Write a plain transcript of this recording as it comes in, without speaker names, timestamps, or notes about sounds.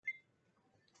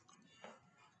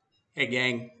Hey,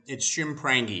 gang, it's Jim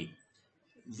Prangy.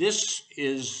 This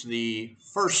is the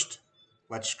first,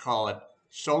 let's call it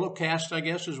solo cast, I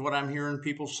guess, is what I'm hearing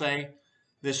people say.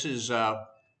 This is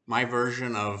my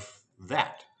version of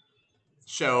that.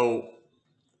 So,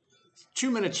 2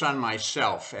 minutes on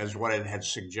myself, as what it had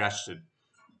suggested.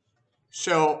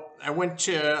 So,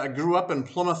 I grew up in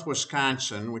Plymouth,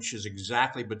 Wisconsin, which is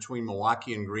exactly between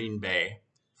Milwaukee and Green Bay,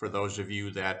 for those of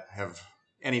you that have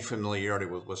any familiarity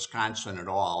with Wisconsin at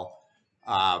all.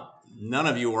 None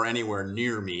of you are anywhere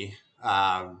near me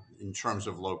in terms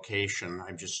of location.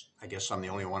 I guess I'm the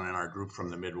only one in our group from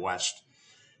the Midwest.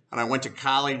 And I went to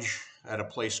college at a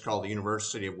place called the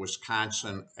University of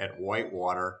Wisconsin at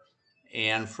Whitewater.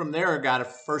 And from there, I got a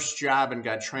first job and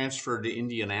got transferred to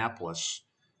Indianapolis.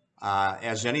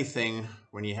 As anything,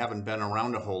 when you haven't been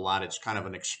around a whole lot, it's kind of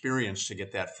an experience to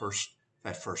get that first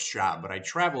job. But I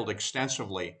traveled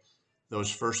extensively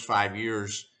those first 5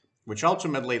 years, which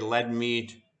ultimately led me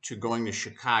to going to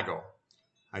Chicago.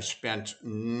 I spent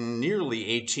nearly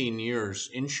 18 years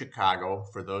in Chicago.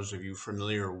 For those of you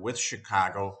familiar with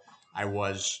Chicago, I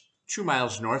was 2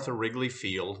 miles north of Wrigley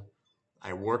Field.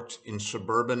 I worked in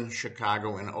suburban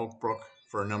Chicago in Oak Brook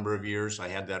for a number of years. I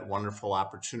had that wonderful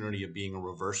opportunity of being a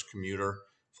reverse commuter,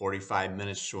 45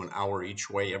 minutes to an hour each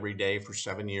way every day for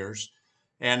 7 years.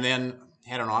 And then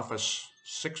had an office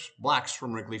 6 blocks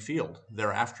from Wrigley Field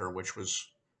thereafter, which was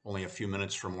only a few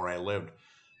minutes from where I lived.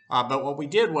 But what we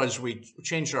did was we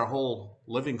changed our whole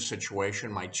living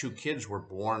situation. My two kids were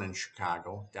born in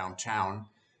Chicago, downtown,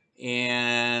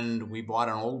 and we bought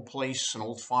an old place, an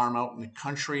old farm out in the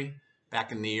country,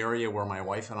 back in the area where my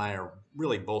wife and I are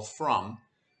really both from.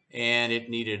 And it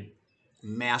needed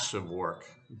massive work.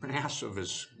 Massive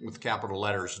is with capital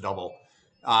letters, double.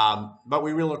 But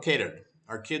we relocated.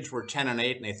 Our kids were 10 and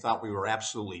 8, and they thought we were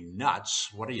absolutely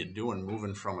nuts. What are you doing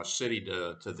moving from a city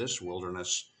to this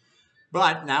wilderness?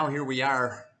 But now here we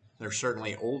are. They're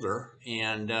certainly older,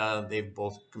 and they've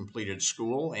both completed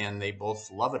school, and they both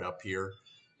love it up here.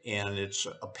 And it's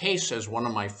a pace, as one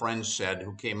of my friends said,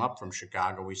 who came up from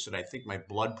Chicago. He said, "I think my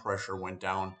blood pressure went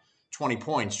down 20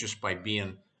 points just by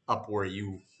being up where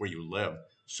you live."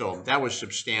 So that was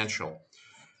substantial.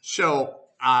 So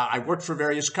I worked for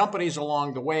various companies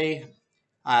along the way.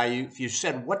 If you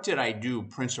said, what did I do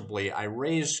principally? I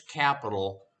raised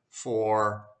capital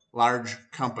for large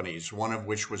companies, one of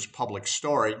which was Public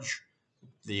Storage,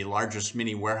 the largest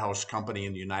mini warehouse company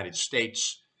in the United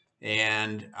States.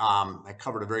 And I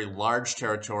covered a very large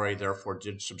territory, therefore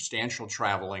did substantial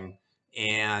traveling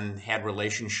and had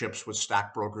relationships with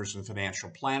stockbrokers and financial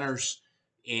planners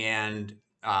and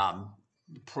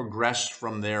progressed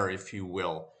from there, if you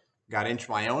will. Got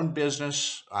into my own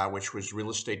business, which was real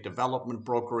estate development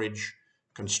brokerage,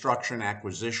 construction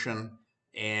acquisition,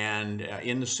 and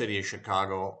in the city of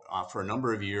Chicago for a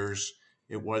number of years.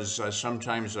 It was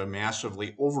sometimes a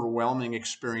massively overwhelming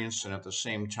experience and at the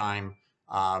same time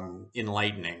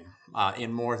enlightening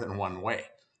in more than one way,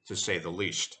 to say the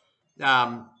least.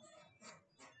 Um,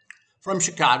 from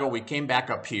Chicago, we came back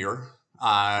up here,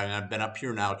 and I've been up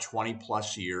here now 20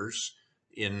 plus years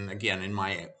in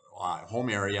my home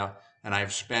area, and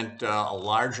I've spent a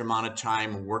large amount of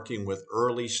time working with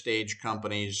early stage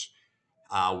companies,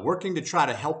 working to try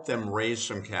to help them raise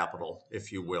some capital,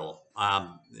 if you will.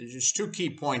 There's two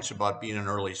key points about being an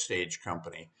early stage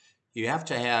company. You have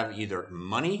to have either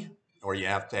money or you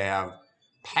have to have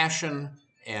passion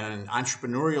and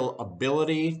entrepreneurial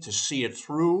ability to see it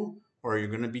through, or you're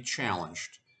going to be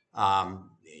challenged.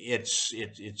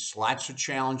 It's lots of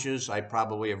challenges. I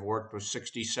probably have worked with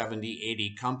 60, 70,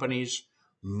 80 companies,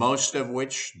 most of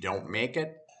which don't make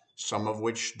it, some of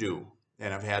which do.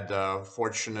 And I've had the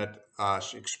fortunate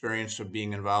experience of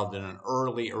being involved in an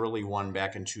early one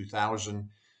back in 2000.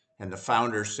 And the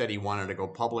founder said he wanted to go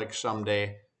public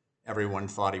someday. Everyone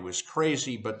thought he was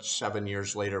crazy, but 7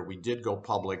 years later, we did go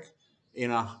public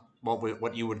in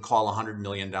what you would call $100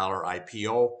 million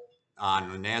IPO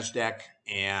on the NASDAQ,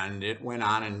 and it went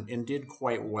on and did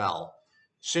quite well.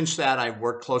 Since that, I've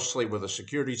worked closely with a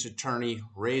securities attorney,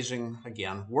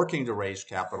 working to raise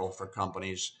capital for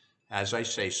companies. As I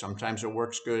say, sometimes it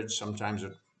works good, sometimes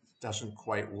it doesn't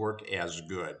quite work as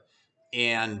good.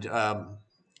 And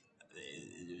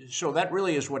so that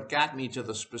really is what got me to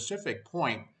the specific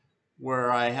point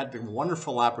where I had the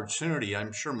wonderful opportunity.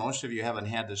 I'm sure most of you haven't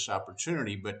had this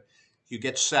opportunity, but you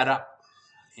get set up,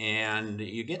 and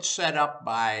you get set up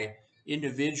by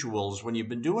individuals. When you've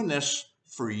been doing this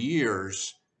for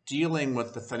years, dealing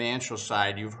with the financial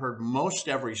side, you've heard most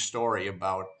every story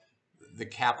about the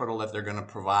capital that they're going to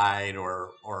provide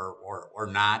or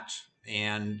not,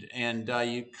 and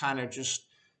you kind of just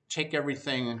take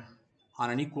everything on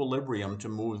an equilibrium to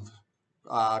move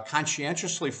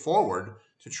conscientiously forward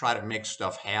to try to make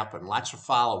stuff happen. Lots of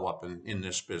follow up in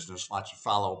this business, lots of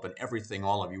follow up in everything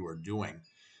all of you are doing.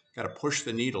 Got to push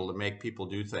the needle to make people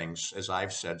do things. As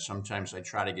I've said, sometimes I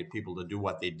try to get people to do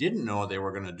what they didn't know they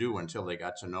were going to do until they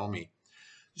got to know me.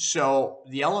 So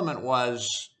the element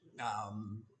was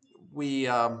we.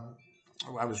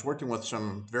 I was working with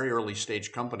some very early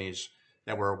stage companies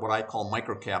that were what I call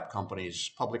microcap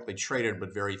companies, publicly traded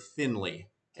but very thinly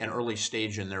and early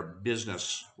stage in their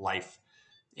business life.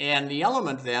 And the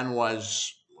element then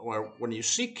was, or when you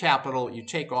seek capital, you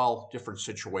take all different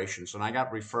situations. And I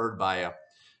got referred by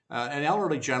an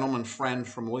elderly gentleman friend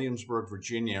from Williamsburg,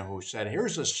 Virginia, who said,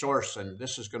 "Here's a source, and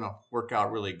this is going to work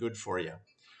out really good for you."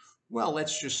 Well,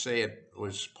 let's just say it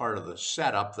was part of the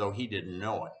setup, though he didn't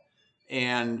know it.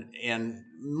 And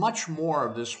much more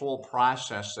of this whole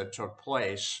process that took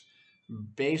place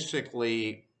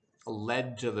basically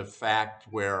led to the fact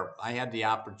where I had the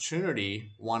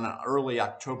opportunity one early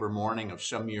October morning of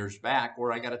some years back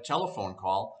where I got a telephone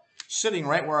call sitting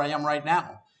right where I am right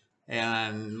now.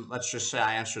 And let's just say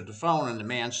I answered the phone and the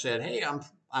man said, "Hey,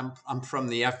 I'm from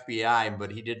the FBI,"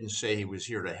 but he didn't say he was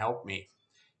here to help me.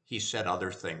 He said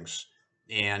other things.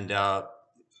 And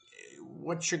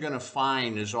what you're going to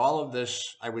find is all of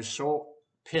this. I was so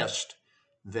pissed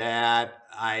that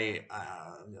I,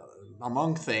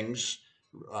 among things,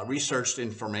 researched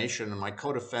information, and my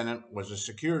co-defendant was a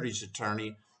securities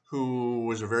attorney who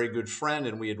was a very good friend,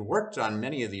 and we had worked on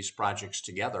many of these projects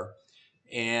together.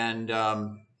 And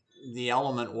the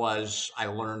element was I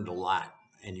learned a lot,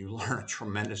 and you learn a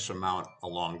tremendous amount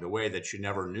along the way that you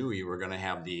never knew you were going to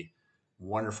have the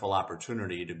wonderful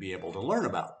opportunity to be able to learn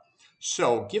about.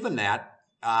 So given that,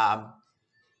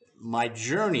 my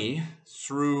journey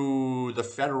through the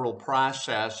federal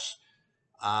process,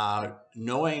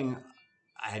 knowing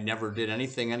I never did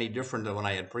anything any different than what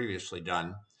I had previously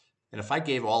done. And if I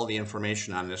gave all the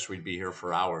information on this, we'd be here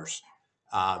for hours.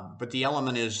 But the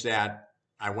element is that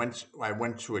I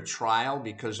went to a trial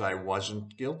because I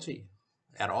wasn't guilty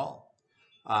at all.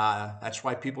 That's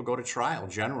why people go to trial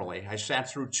generally. I sat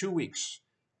through 2 weeks.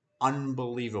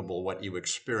 Unbelievable what you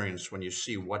experience when you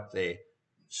see what they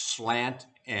slant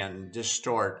and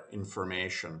distort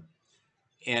information.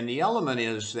 And the element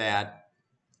is that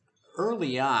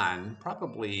early on,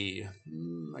 probably,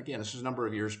 again, this is a number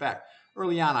of years back,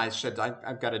 early on I said,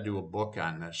 I've got to do a book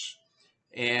on this,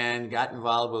 and got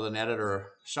involved with an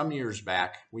editor some years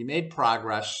back. We made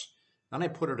progress, then I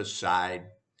put it aside,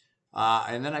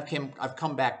 and then I've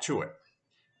come back to it.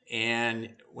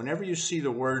 And whenever you see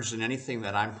the words in anything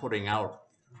that I'm putting out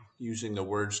using the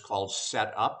words called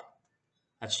set up,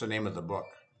 that's the name of the book,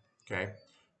 okay?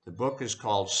 The book is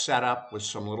called Set Up with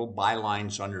some little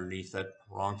bylines underneath it,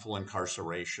 wrongful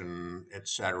incarceration,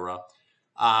 etc.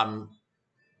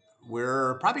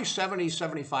 We're probably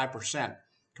 75%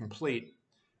 complete.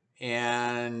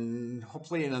 And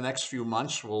hopefully in the next few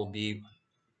months, we'll be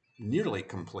nearly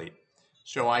complete.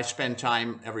 So I spend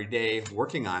time every day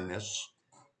working on this.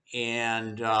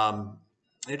 And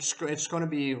it's going to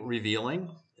be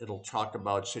revealing. It'll talk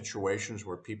about situations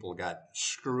where people got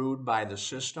screwed by the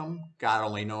system. God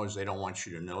only knows they don't want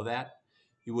you to know that.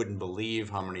 You wouldn't believe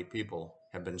how many people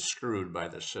have been screwed by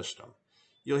the system.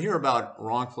 You'll hear about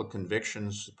wrongful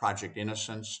convictions, Project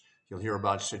Innocence. You'll hear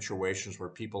about situations where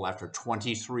people, after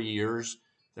 23 years,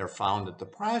 they're found that the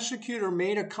prosecutor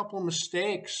made a couple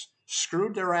mistakes,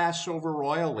 screwed their ass over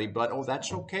royally, but oh,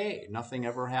 that's okay. Nothing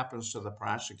ever happens to the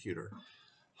prosecutor.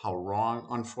 How wrong,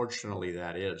 unfortunately,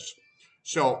 that is.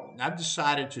 So I've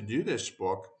decided to do this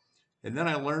book, and then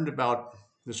I learned about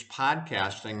this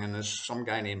podcasting and this some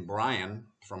guy named Brian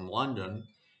from London,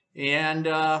 and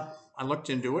I looked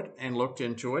into it and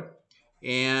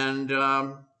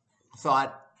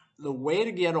thought the way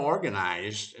to get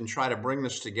organized and try to bring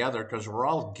this together, because we're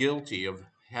all guilty of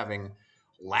having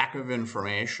lack of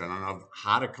information and of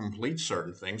how to complete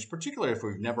certain things, particularly if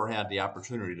we've never had the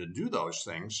opportunity to do those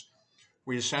things.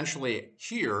 We essentially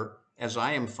here, as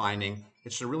I am finding,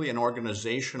 it's really an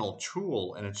organizational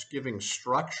tool, and it's giving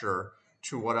structure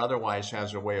to what otherwise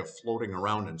has a way of floating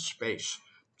around in space.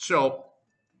 So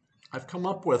I've come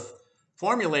up with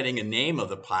formulating a name of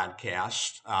the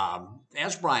podcast.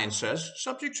 As Brian says,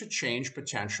 subject to change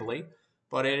potentially,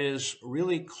 but it is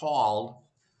really called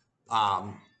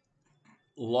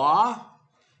Law,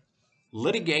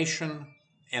 Litigation,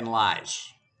 and Lies.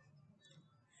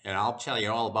 And I'll tell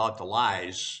you all about the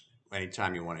lies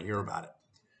anytime you want to hear about it.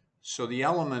 So the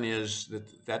element is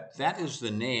that is the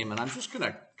name, and I'm just going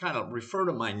to kind of refer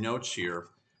to my notes here.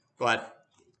 But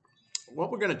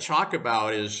what we're going to talk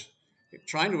about is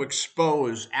trying to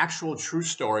expose actual true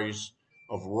stories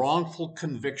of wrongful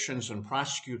convictions and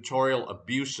prosecutorial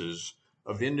abuses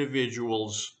of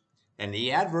individuals and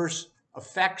the adverse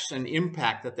effects and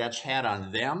impact that that's had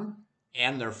on them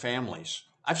and their families.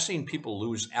 I've seen people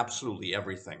lose absolutely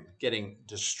everything, getting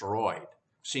destroyed.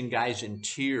 I've seen guys in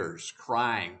tears,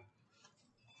 crying.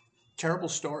 Terrible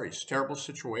stories, terrible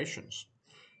situations.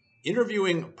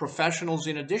 Interviewing professionals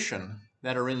in addition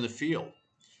that are in the field.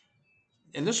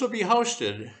 And this will be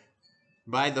hosted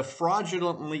by the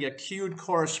fraudulently accused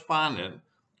correspondent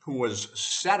who was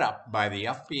set up by the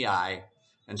FBI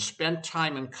and spent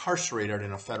time incarcerated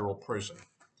in a federal prison.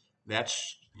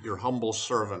 That's your humble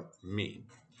servant, me.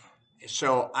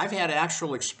 So I've had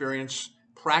actual experience,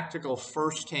 practical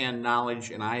firsthand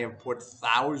knowledge, and I have put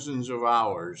thousands of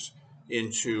hours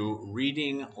into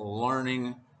reading,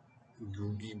 learning,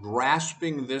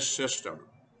 grasping this system.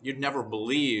 You'd never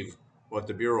believe what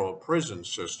the Bureau of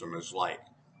Prisons system is like.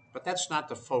 But that's not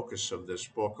the focus of this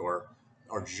book or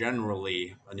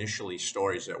generally initially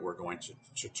stories that we're going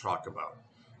to talk about.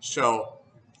 So,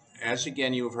 as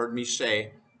again you have heard me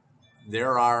say,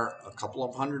 there are a couple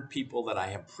of hundred people that I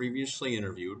have previously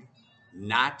interviewed,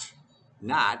 not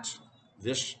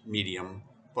this medium,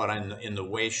 but in the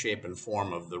way, shape, and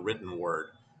form of the written word,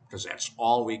 because that's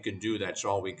all we could do, that's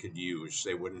all we could use.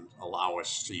 They wouldn't allow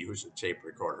us to use a tape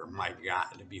recorder. My God,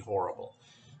 it'd be horrible.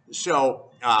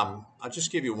 So I'll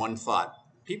just give you one thought.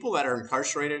 People that are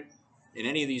incarcerated in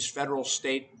any of these federal,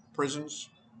 state prisons,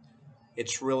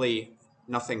 it's really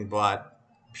nothing but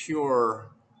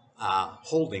pure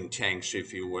holding tanks,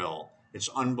 if you will. It's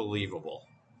unbelievable.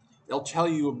 They'll tell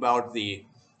you about the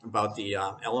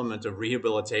element of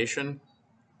rehabilitation.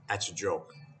 That's a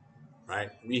joke, right?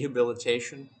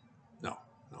 Rehabilitation? No,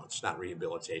 it's not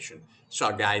rehabilitation.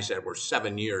 Saw guys that were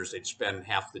 7 years, they'd spend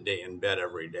half the day in bed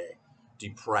every day,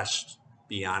 depressed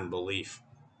beyond belief.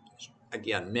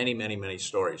 Again, many, many, many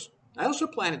stories. I also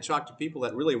plan to talk to people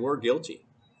that really were guilty.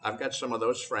 I've got some of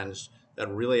those friends that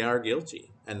really are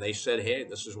guilty, and they said, hey,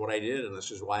 this is what I did, and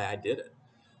this is why I did it.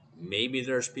 Maybe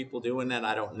there's people doing that,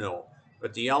 I don't know.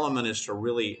 But the element is to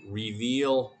really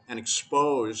reveal and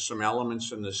expose some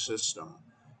elements in the system.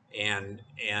 And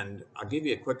I'll give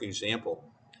you a quick example.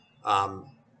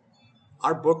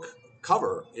 Our book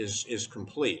cover is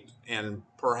complete, and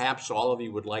perhaps all of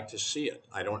you would like to see it.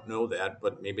 I don't know that,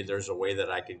 but maybe there's a way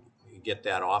that I could get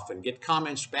that off and get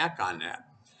comments back on that.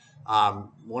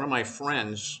 One of my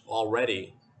friends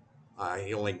already,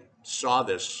 he only saw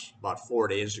this about 4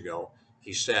 days ago.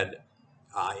 He said,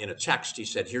 in a text, he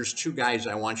said, here's two guys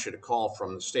I want you to call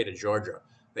from the state of Georgia.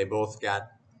 They both got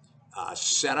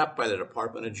set up by the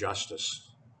Department of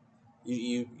Justice.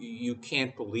 You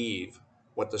can't believe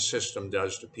what the system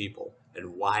does to people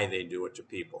and why they do it to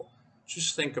people.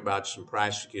 Just think about some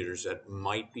prosecutors that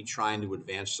might be trying to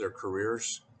advance their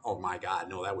careers. Oh my God,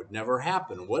 no, that would never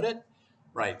happen, would it?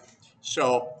 Right.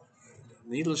 So,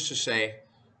 needless to say,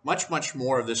 much, much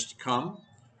more of this to come.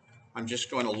 I'm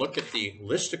just going to look at the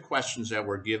list of questions that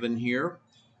were given here.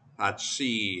 Let's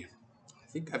see. I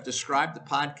think I've described the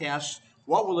podcast.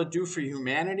 What will it do for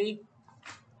humanity?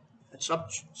 It's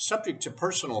subject to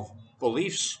personal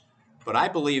beliefs, but I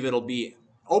believe it'll be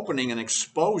opening and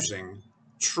exposing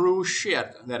true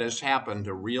shit that has happened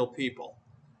to real people.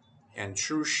 And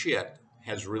true shit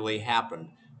has really happened.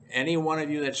 Any one of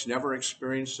you that's never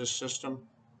experienced this system,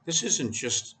 this isn't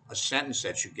just a sentence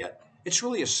that you get. It's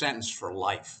really a sentence for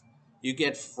life. You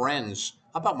get friends.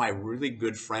 How about my really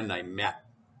good friend I met?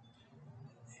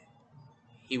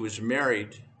 He was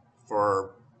married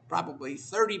for probably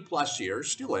 30 plus years,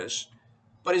 still is.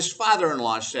 But his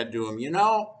father-in-law said to him, you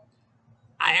know,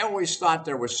 I always thought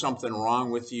there was something wrong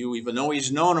with you, even though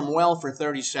he's known him well for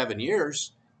 37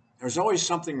 years. There's always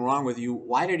something wrong with you.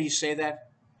 Why did he say that?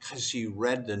 Because he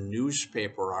read the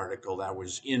newspaper article that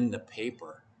was in the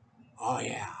paper. Oh,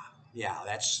 yeah,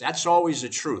 that's always the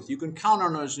truth. You can count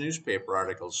on those newspaper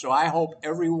articles. So I hope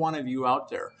every one of you out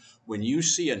there, when you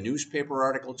see a newspaper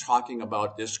article talking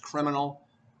about this criminal,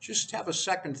 just have a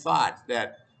second thought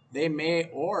that they may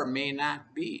or may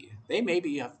not be. They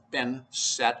maybe have been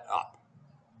set up.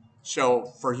 So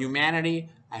for humanity,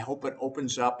 I hope it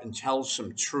opens up and tells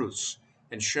some truths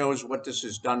and shows what this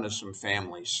has done to some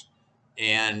families.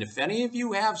 And if any of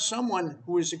you have someone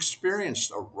who has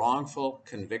experienced a wrongful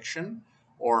conviction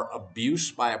or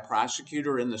abuse by a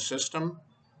prosecutor in the system,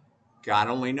 God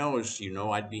only knows,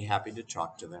 I'd be happy to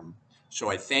talk to them. So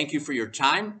I thank you for your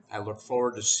time. I look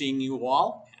forward to seeing you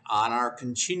all on our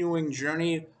continuing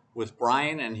journey with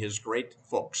Brian and his great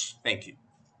folks. Thank you.